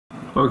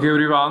Okay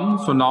everyone,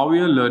 so now we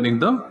are learning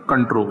the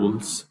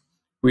controls.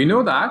 We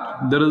know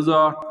that there is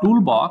a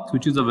toolbox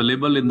which is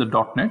available in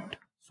the .NET.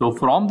 So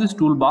from this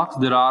toolbox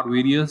there are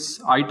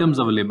various items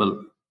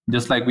available.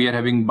 Just like we are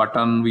having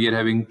button, we are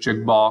having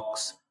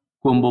checkbox,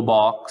 combo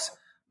box.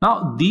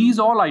 Now these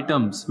all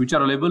items which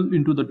are available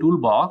into the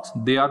toolbox,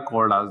 they are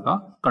called as the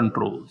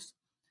controls.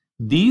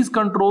 These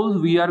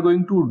controls we are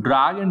going to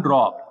drag and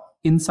drop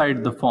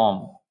inside the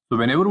form. So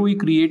whenever we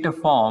create a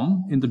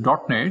form in the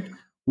 .NET,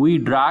 we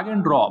drag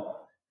and drop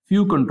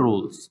few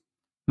controls.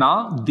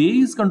 Now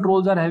these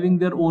controls are having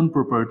their own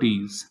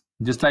properties.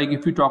 Just like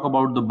if we talk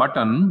about the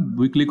button,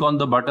 we click on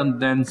the button,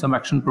 then some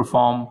action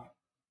perform.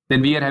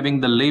 Then we are having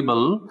the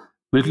label.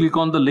 We'll click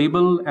on the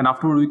label and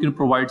afterward we can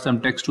provide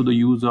some text to the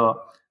user.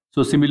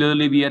 So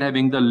similarly we are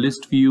having the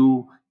list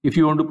view. If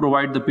you want to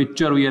provide the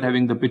picture, we are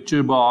having the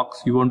picture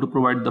box. You want to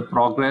provide the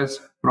progress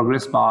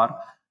bar.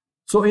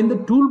 So in the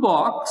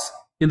toolbox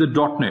in the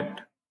 .NET,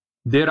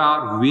 there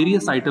are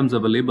various items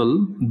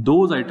available.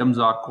 Those items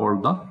are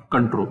called the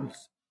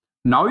controls.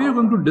 Now we are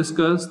going to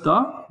discuss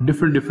the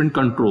different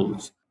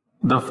controls.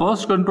 The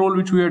first control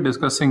which we are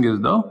discussing is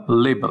the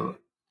label.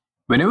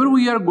 Whenever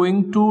we are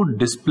going to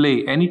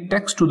display any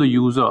text to the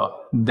user,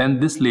 then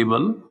this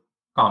label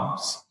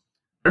comes.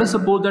 Let us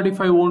suppose that if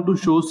I want to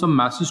show some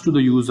message to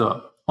the user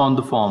on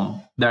the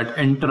form, that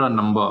enter a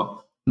number,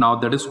 now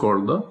that is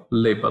called the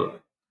label.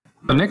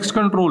 The next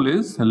control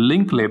is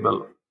link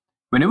label.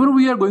 Whenever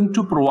we are going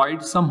to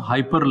provide some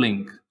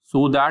hyperlink,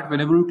 so that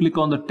whenever you click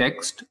on the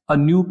text, a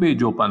new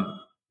page open,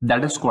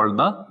 that is called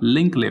the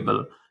link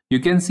label. You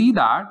can see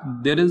that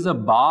there is a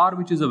bar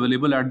which is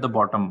available at the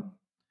bottom.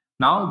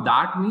 Now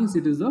that means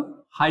it is a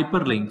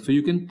hyperlink. So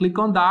you can click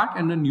on that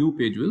and a new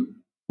page will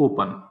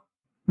open.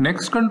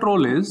 Next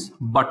control is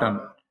button.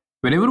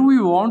 Whenever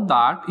we want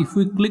that, if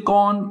we click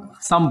on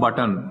some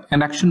button,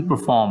 an action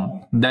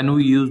perform, then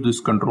we use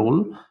this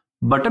control.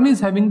 Button is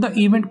having the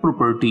event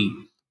property,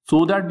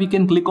 so that we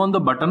can click on the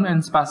button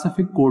and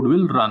specific code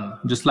will run.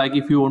 Just like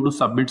if you want to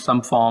submit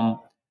some form,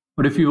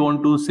 or if you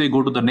want to say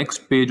go to the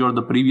next page or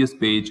the previous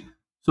page.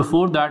 So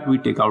for that we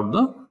take out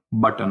the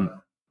button.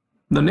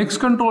 The next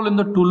control in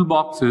the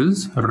toolbox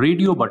is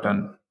radio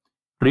button.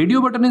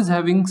 Radio button is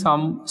having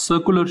some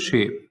circular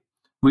shape.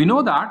 We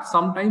know that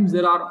sometimes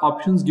there are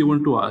options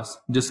given to us,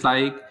 just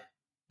like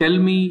tell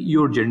me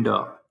your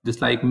gender, just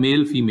like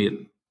male, female.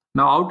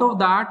 Now out of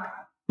that,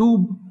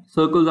 two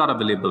circles are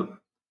available.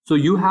 So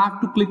you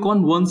have to click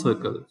on one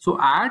circle. So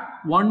at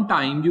one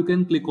time you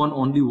can click on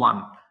only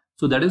one.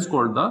 So that is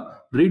called the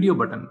radio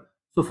button.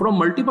 So from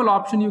multiple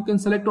option you can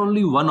select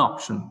only one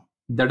option.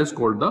 That is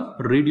called the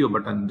radio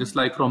button. Just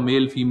like from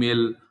male,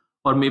 female,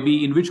 or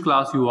maybe in which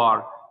class you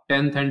are,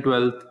 10th and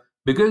 12th.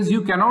 Because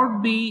you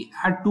cannot be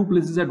at two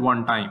places at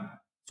one time.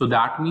 So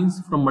that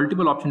means from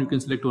multiple option you can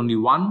select only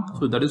one.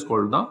 So that is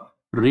called the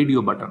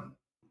radio button.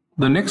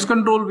 The next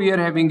control we are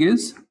having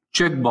is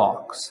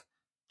checkbox.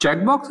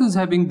 Checkbox is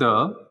having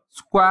the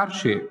square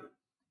shape.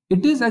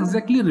 It is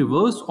exactly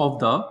reverse of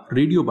the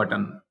radio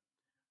button.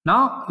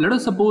 Now let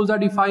us suppose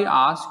that if I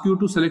ask you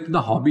to select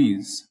the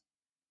hobbies,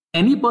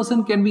 any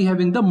person can be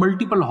having the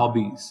multiple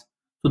hobbies.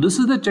 So this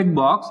is the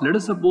checkbox. Let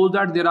us suppose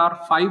that there are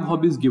 5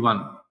 hobbies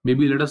given.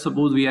 Maybe let us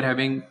suppose we are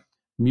having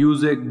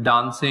music,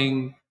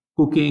 dancing,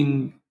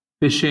 cooking,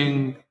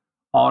 fishing,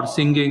 or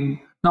singing.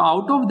 Now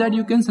out of that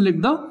you can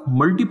select the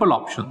multiple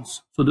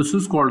options. So this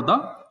is called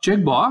the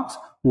checkbox,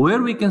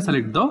 where we can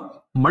select the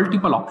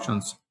multiple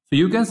options. So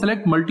you can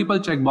select multiple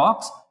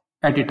checkbox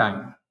at a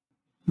time.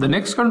 The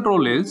next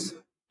control is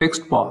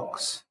text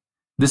box.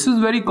 This is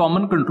very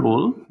common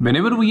control.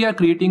 Whenever we are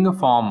creating a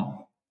form,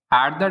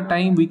 at that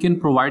time we can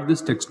provide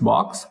this text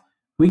box.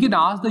 We can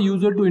ask the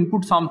user to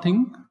input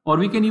something, or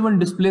we can even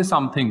display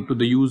something to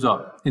the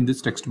user in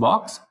this text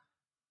box.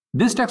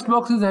 This text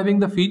box is having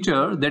the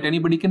feature that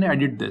anybody can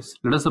edit this.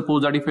 Let us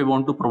suppose that if I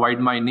want to provide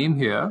my name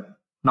here,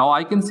 now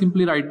I can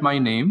simply write my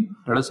name.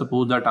 Let us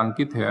suppose that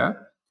Ankit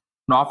here.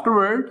 Now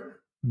afterward,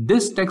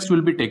 this text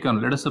will be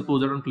taken. Let us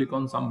suppose that I click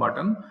on some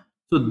button.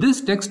 So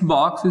this text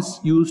box is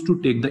used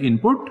to take the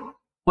input,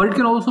 or it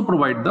can also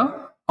provide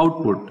the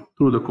output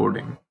through the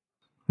coding.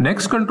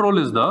 Next control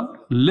is the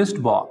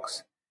list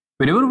box.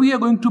 Whenever we are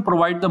going to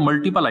provide the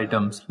multiple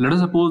items, let us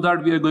suppose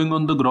that we are going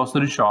on the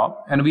grocery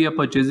shop and we are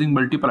purchasing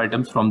multiple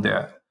items from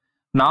there.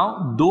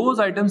 Now those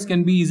items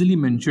can be easily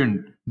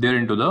mentioned there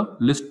into the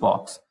list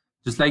box.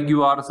 Just like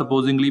you are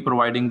supposedly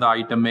providing the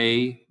item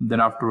A, then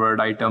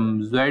afterward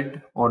item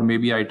Z, or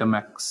maybe item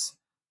X.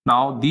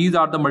 Now these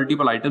are the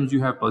multiple items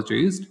you have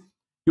purchased.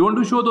 You want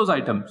to show those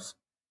items.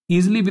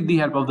 Easily with the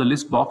help of the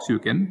list box you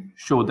can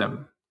show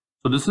them.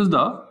 So this is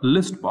the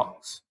list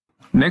box.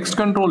 Next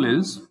control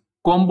is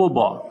combo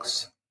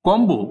box.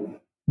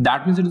 Combo,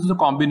 that means it is a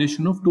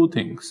combination of two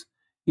things.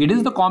 It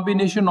is the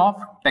combination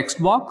of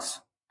text box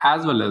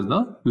as well as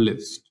the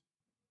list.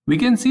 We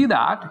can see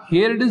that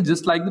here it is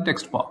just like the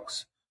text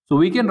box. So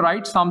we can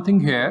write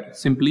something here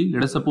simply.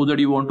 Let us suppose that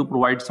you want to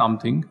provide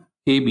something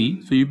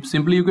AB. So you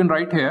can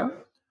write here.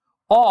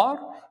 Or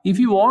if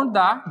you want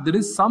that there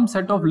is some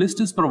set of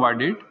list is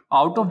provided,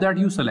 out of that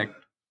you select.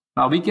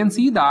 Now we can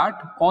see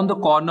that on the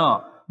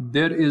corner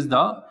there is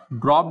the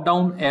drop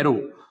down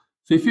arrow.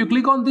 So if you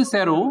click on this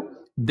arrow,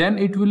 then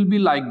it will be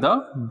like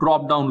the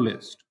drop down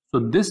list. So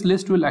this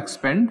list will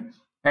expand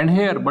and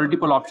here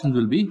multiple options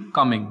will be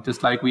coming,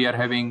 just like we are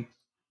having,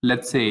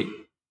 let's say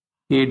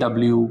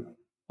AW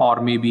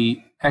or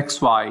maybe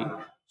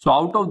XY. So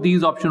out of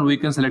these options we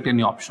can select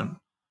any option.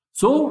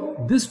 So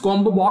this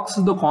combo box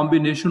is the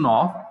combination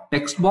of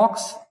text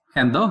box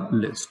and the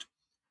list.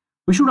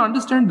 We should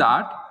understand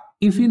that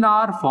if in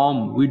our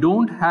form we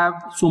don't have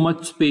so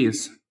much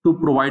space to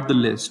provide the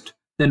list,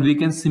 then we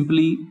can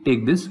simply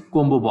take this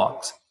combo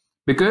box,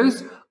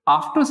 because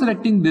after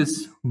selecting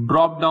this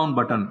drop down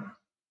button,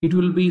 it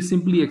will be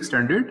simply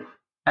extended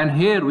and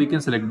here we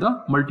can select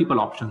the multiple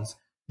options.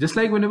 Just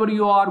like whenever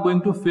you are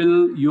going to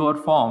fill your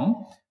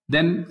form,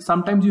 then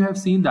sometimes you have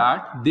seen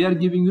that they are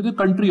giving you the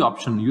country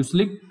option. You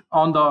select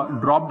on the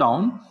drop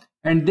down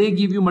and they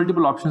give you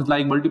multiple options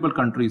like multiple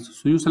countries.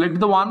 So you select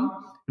the one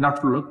and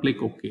after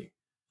click OK.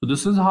 So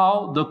this is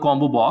how the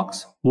combo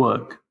box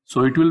work.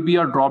 So it will be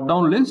a drop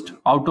down list.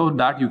 Out of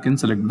that you can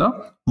select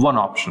the one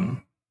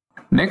option.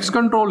 Next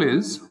control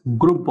is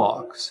group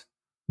box.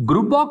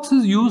 Group box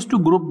is used to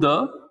group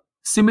the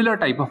similar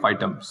type of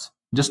items.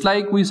 Just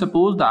like we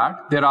suppose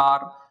that there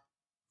are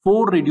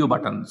 4 radio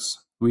buttons.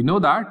 We know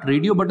that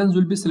radio buttons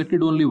will be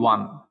selected only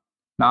one.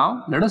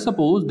 Now let us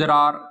suppose there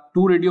are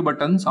 2 radio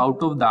buttons.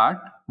 Out of that,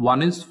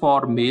 one is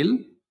for male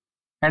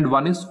and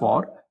one is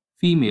for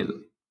female.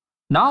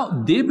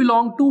 Now they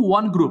belong to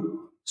one group,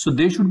 so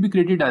they should be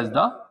created as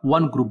the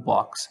one group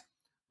box.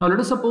 Now let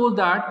us suppose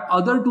that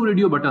other 2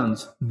 radio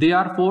buttons, they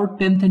are for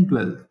 10th and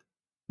 12th.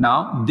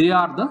 Now they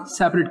are the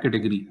separate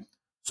category.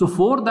 So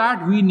for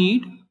that we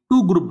need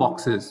 2 group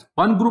boxes.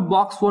 One group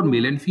box for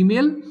male and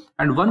female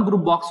and one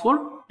group box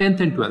for 10th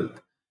and 12th.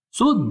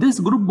 So this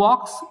group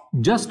box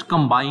just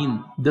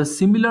combine the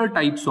similar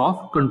types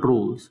of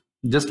controls.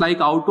 Just like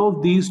out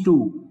of these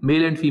 2,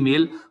 male and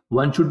female,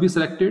 one should be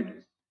selected,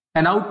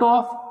 and out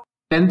of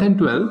 10th and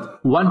 12th,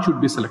 one should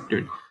be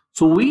selected.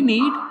 So we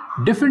need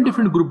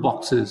different group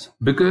boxes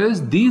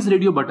because these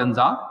radio buttons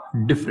are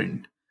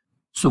different.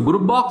 So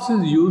group box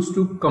is used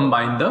to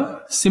combine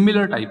the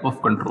similar type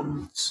of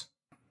controls.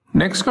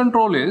 Next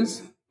control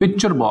is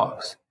picture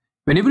box.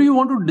 Whenever you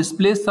want to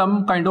display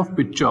some kind of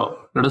picture,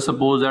 let us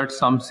suppose that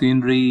some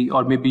scenery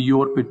or maybe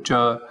your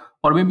picture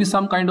or maybe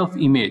some kind of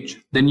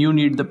image, then you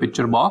need the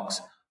picture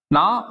box.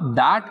 Now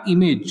that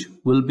image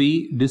will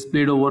be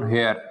displayed over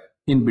here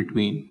in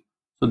between.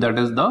 So that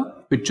is the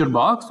picture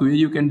box where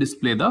you can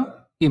display the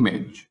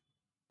image.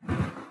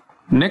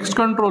 Next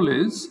control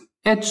is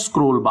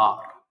HScrollBar.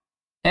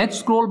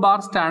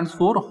 HScrollBar stands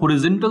for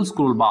horizontal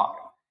scroll bar.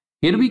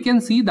 Here we can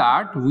see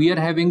that we are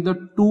having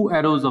the 2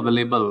 arrows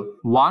available,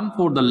 one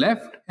for the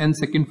left and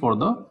second for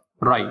the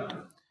right.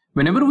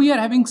 Whenever we are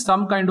having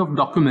some kind of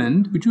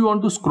document which we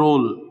want to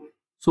scroll,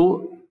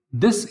 so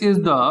this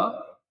is the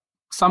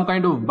some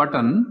kind of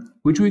button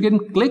which we can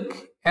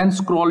click and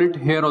scroll it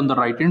here on the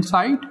right hand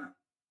side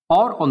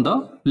or on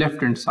the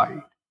left hand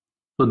side.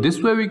 So this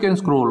way we can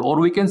scroll, or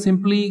we can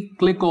simply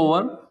click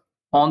over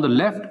on the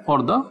left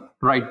or the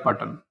right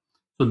button.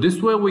 So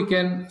this way we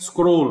can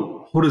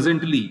scroll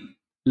horizontally,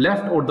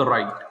 left or the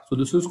right. So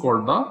this is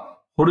called the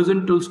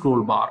horizontal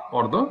scroll bar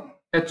or the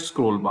H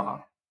scroll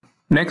bar.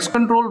 Next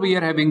control we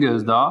are having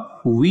is the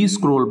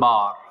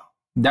VScrollBar.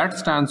 That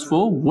stands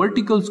for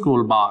vertical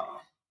scroll bar.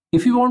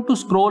 If you want to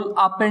scroll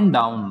up and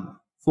down,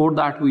 for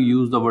that we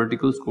use the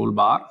vertical scroll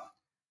bar.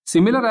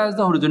 Similar as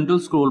the horizontal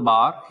scroll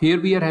bar, here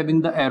we are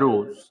having the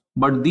arrows,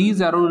 but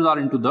these arrows are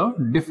into the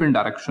different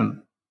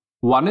direction.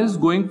 One is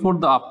going for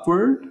the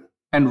upward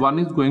and one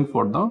is going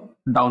for the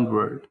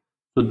downward.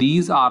 So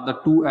these are the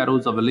 2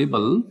 arrows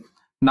available.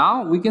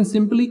 Now we can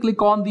simply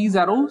click on these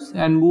arrows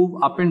and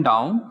move up and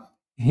down.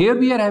 Here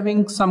we are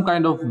having some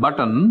kind of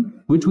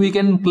button which we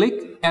can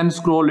click and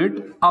scroll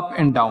it up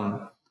and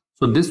down.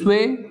 So this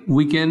way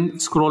we can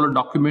scroll a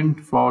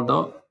document for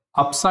the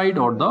upside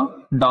or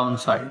the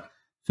downside.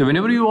 So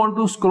whenever you want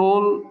to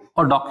scroll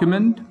a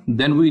document,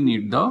 then we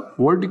need the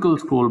vertical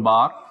scroll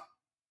bar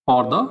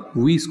or the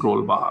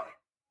VScrollBar.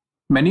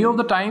 Many of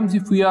the times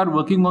if we are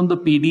working on the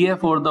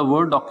PDF or the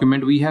Word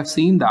document, we have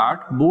seen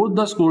that both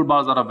the scroll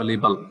bars are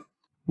available.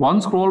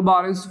 One scroll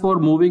bar is for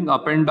moving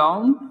up and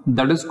down,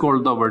 that is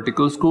called the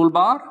vertical scroll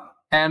bar,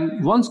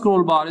 and one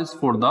scroll bar is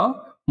for the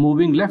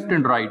moving left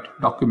and right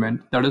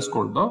document, that is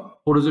called the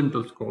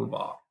horizontal scroll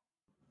bar.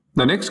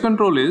 The next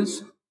control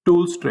is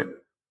tool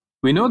strip.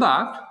 We know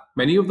that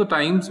many of the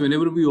times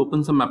whenever we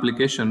open some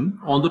application,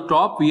 on the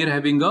top we are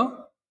having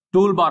a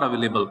toolbar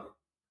available.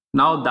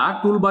 Now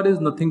that toolbar is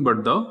nothing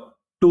but the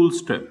tool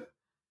strip.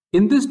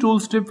 In this tool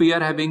strip we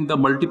are having the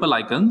multiple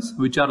icons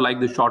which are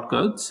like the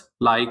shortcuts,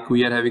 like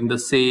we are having the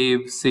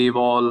save, save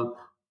all,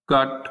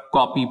 cut,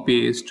 copy,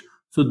 paste.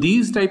 So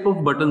these type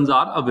of buttons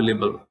are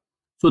available.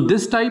 So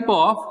this type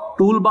of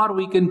toolbar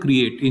we can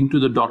create into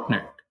the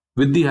 .NET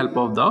with the help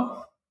of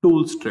the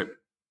tool strip.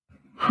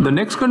 The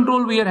next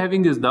control we are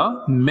having is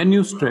the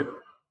menu strip.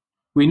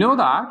 We know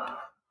that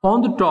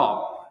on the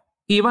top,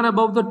 even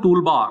above the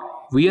toolbar,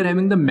 we are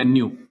having the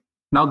menu.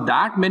 Now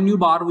that menu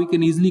bar we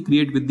can easily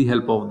create with the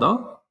help of the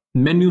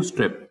menu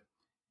strip.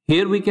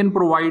 Here we can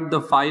provide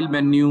the file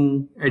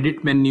menu,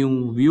 edit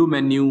menu, view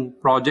menu,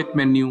 project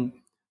menu.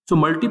 So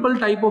multiple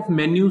type of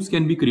menus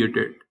can be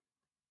created.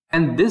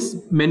 And this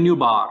menu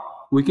bar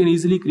we can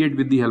easily create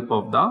with the help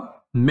of the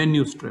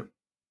menu strip.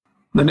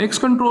 The next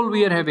control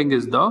we are having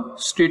is the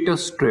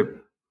status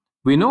strip.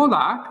 We know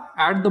that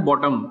at the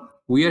bottom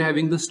we are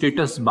having the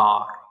status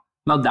bar.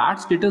 Now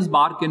that status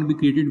bar can be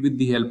created with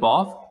the help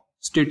of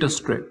status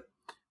strip.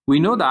 We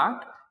know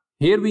that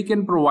here we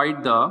can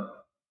provide the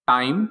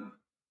time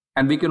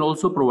and we can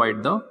also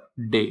provide the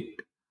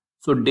date.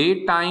 So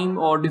date, time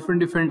or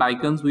different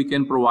icons we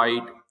can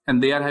provide,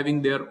 and they are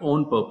having their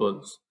own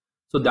purpose.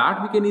 So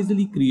that we can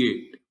easily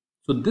create.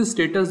 So this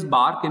status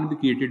bar can be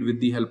created with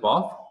the help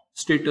of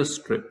status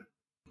strip.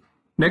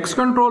 Next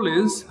control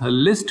is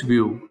list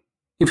view.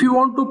 If you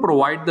want to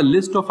provide the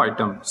list of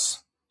items,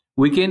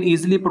 we can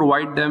easily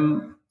provide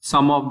them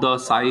some of the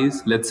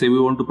size. Let's say we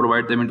want to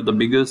provide them into the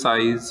bigger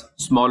size,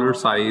 smaller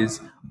size,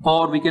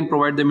 or we can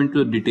provide them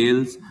into the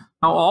details.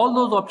 Now all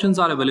those options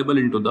are available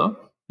into the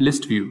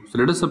list view. So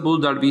let us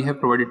suppose that we have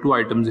provided two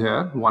items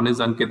here. One is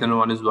Ankit and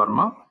one is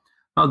Verma.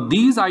 Now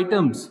these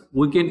items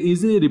we can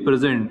easily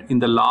represent in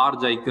the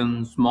large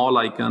icon, small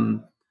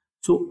icon.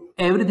 So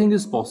everything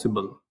is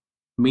possible.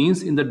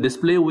 Means in the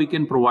display we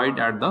can provide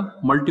at the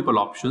multiple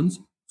options.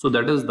 So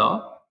that is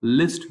the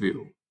list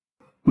view.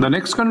 The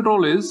next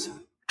control is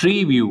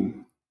tree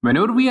view.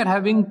 Whenever we are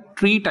having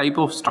tree type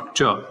of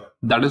structure,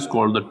 that is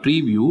called the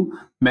tree view.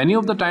 Many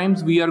of the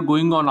times we are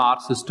going on our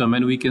system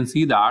and we can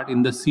see that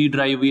in the C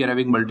drive we are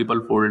having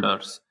multiple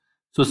folders.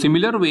 So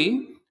similar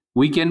way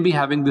we can be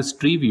having this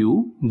tree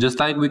view, just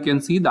like we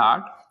can see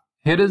that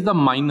here is the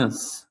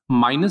minus.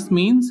 Minus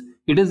means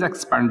it is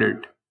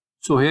expanded.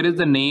 So here is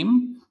the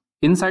name.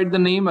 Inside the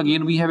name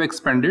again we have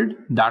expanded.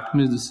 That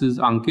means this is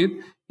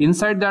Ankit.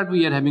 Inside that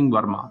we are having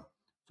Verma.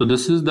 So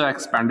this is the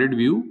expanded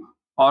view.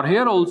 Or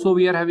here also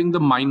we are having the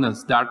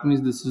minus. That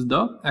means this is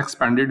the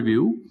expanded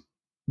view.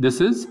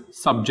 This is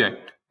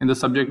subject. In the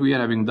subject we are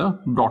having the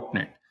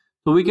 .NET.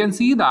 So we can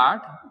see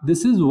that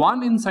this is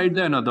one inside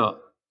the another.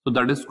 So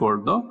that is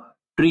called the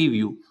tree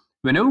view.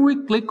 Whenever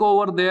we click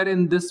over there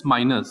in this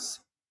minus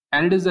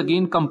and it is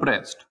again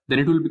compressed, then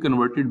it will be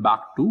converted back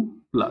to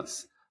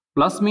plus.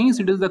 Plus means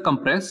it is the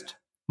compressed.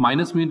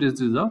 Minus means it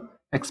is the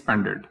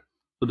expanded.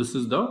 So this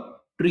is the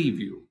tree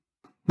view.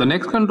 The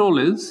next control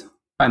is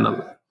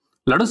panel.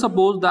 Let us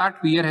suppose that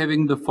we are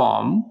having the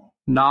form.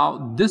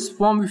 Now this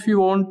form, if you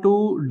want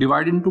to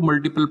divide into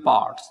multiple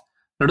parts,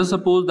 let us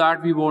suppose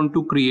that we want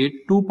to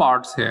create two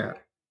parts here.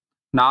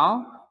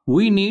 Now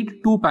we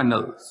need two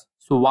panels.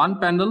 So one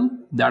panel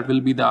that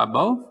will be the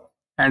above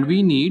and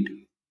we need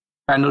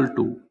panel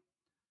 2.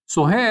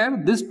 So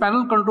here this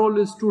panel control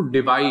is to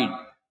divide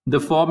the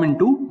form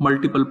into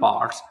multiple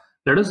parts.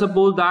 Let us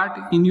suppose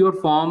that in your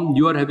form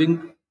you are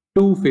having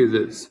two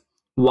phases.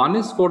 One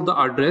is for the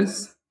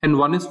address and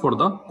one is for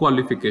the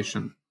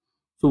qualification.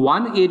 So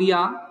one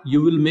area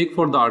you will make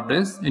for the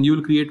address and you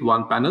will create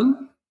one panel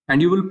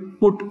and you will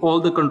put all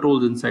the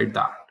controls inside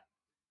that.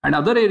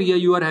 Another area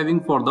you are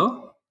having for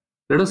the,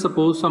 let us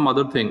suppose some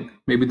other thing,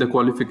 maybe the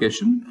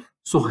qualification.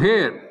 So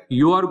here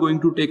you are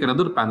going to take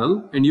another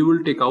panel and you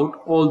will take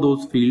out all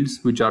those fields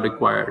which are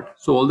required.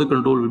 So all the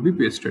control will be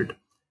pasted.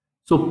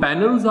 So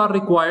panels are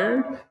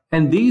required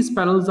and these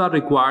panels are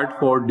required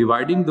for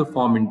dividing the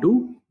form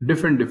into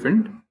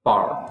different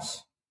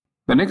parts.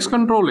 The next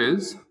control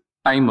is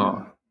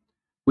timer.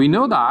 We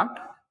know that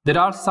there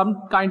are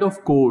some kind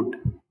of code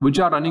which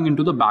are running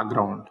into the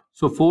background.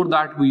 So for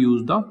that we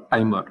use the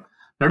timer.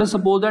 Let us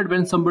suppose that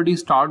when somebody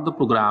starts the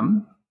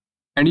program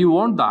and you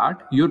want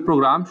that your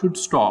program should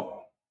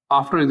stop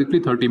after exactly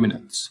 30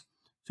 minutes.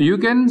 So you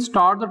can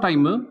start the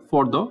timer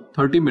for the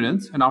 30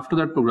 minutes and after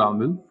that program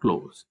will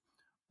close.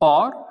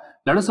 Or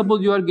let us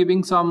suppose you are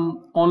giving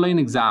some online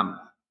exam.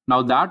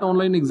 Now that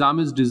online exam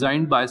is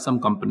designed by some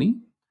company.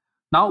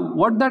 Now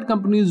what that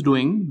company is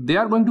doing, they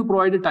are going to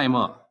provide a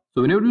timer.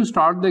 So whenever you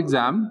start the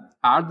exam,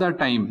 at that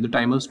time the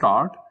timer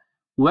start.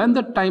 When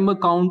the timer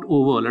count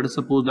over, let us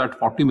suppose that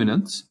 40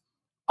 minutes,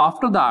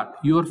 after that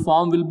your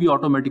form will be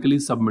automatically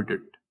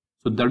submitted.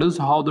 So that is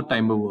how the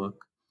timer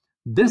works.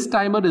 This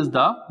timer is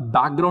the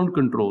background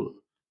control.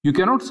 You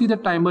cannot see the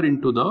timer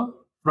into the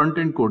front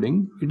end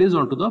coding, it is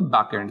onto the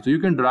back end. So you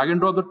can drag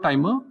and drop the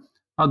timer.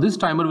 Now this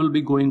timer will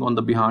be going on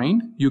the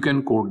behind. You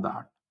can code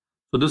that.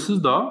 So this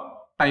is the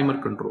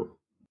timer control.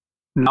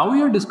 Now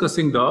we are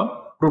discussing the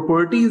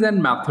properties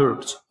and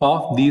methods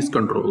of these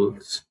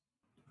controls.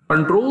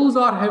 Controls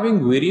are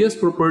having various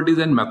properties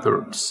and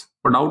methods,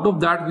 but out of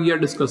that we are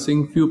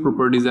discussing few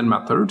properties and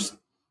methods.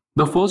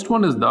 The first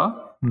one is the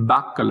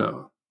back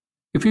color.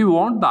 If you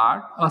want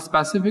that a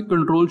specific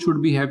control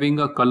should be having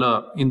a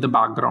color in the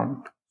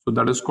background, so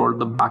that is called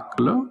the back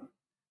color.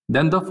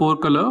 Then the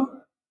forecolor.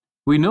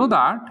 We know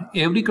that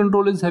every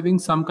control is having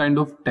some kind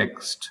of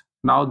text.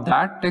 Now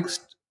that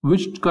text,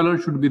 which color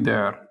should be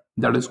there?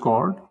 That is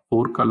called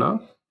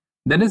forecolor.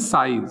 Then is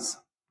size.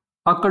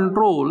 A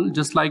control,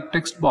 just like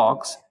text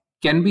box,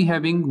 can be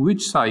having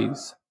which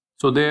size.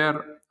 So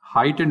their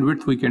height and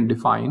width we can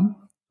define.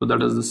 So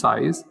that is the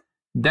size.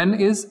 Then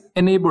is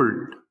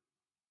enabled.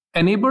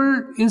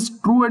 Enabled is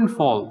true and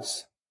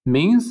false.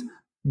 Means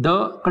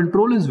the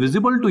control is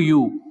visible to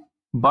you,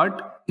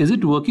 but is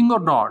it working or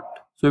not?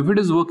 So if it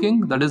is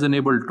working, that is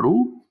enabled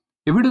true.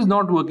 If it is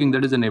not working,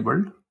 that is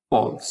enabled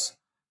false.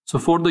 So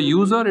for the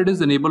user, it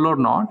is enabled or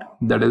not,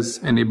 that is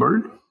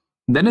enabled.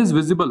 Then is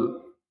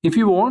visible. If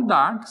you want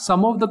that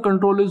some of the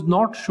control is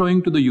not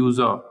showing to the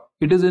user,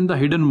 it is in the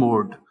hidden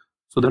mode.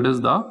 So that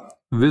is the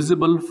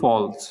visible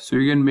false. So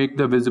you can make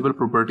the visible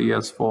property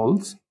as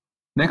false.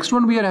 Next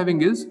one we are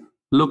having is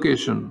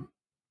location.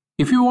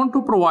 If you want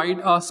to provide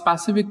a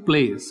specific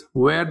place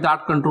where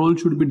that control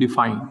should be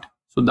defined,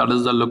 so that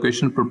is the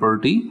location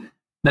property.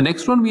 The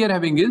next one we are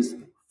having is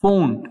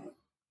font.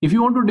 If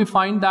you want to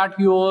define that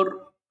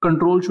your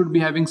control should be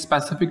having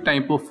specific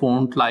type of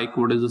font, like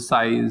what is the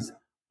size,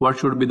 what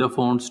should be the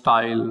font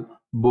style,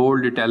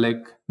 bold, italic,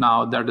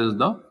 now that is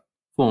the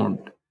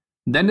font.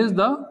 Then is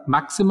the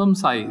maximum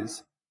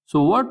size.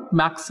 So what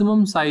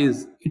maximum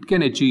size it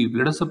can achieve?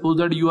 Let us suppose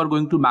that you are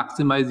going to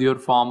maximize your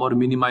form or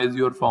minimize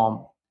your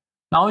form.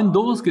 Now in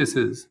those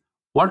cases,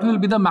 what will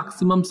be the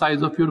maximum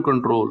size of your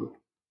control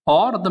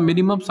or the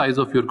minimum size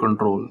of your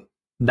control?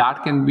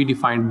 That can be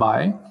defined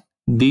by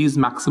these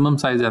maximum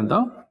size and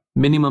the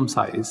minimum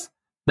size.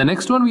 The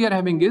next one we are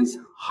having is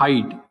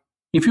hide.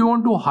 If you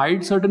want to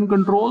hide certain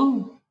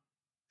control,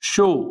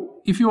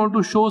 show. If you want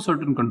to show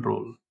certain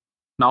control.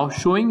 Now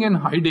showing and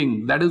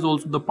hiding, that is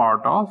also the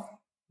part of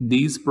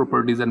these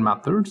properties and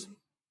methods.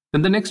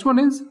 Then the next one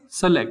is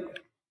select.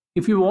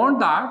 If you want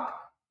that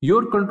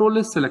your control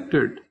is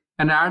selected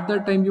and at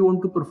that time you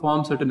want to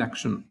perform certain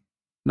action,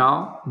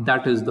 now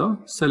that is the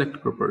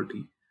select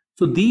property.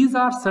 So these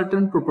are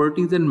certain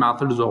properties and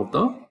methods of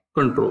the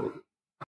control.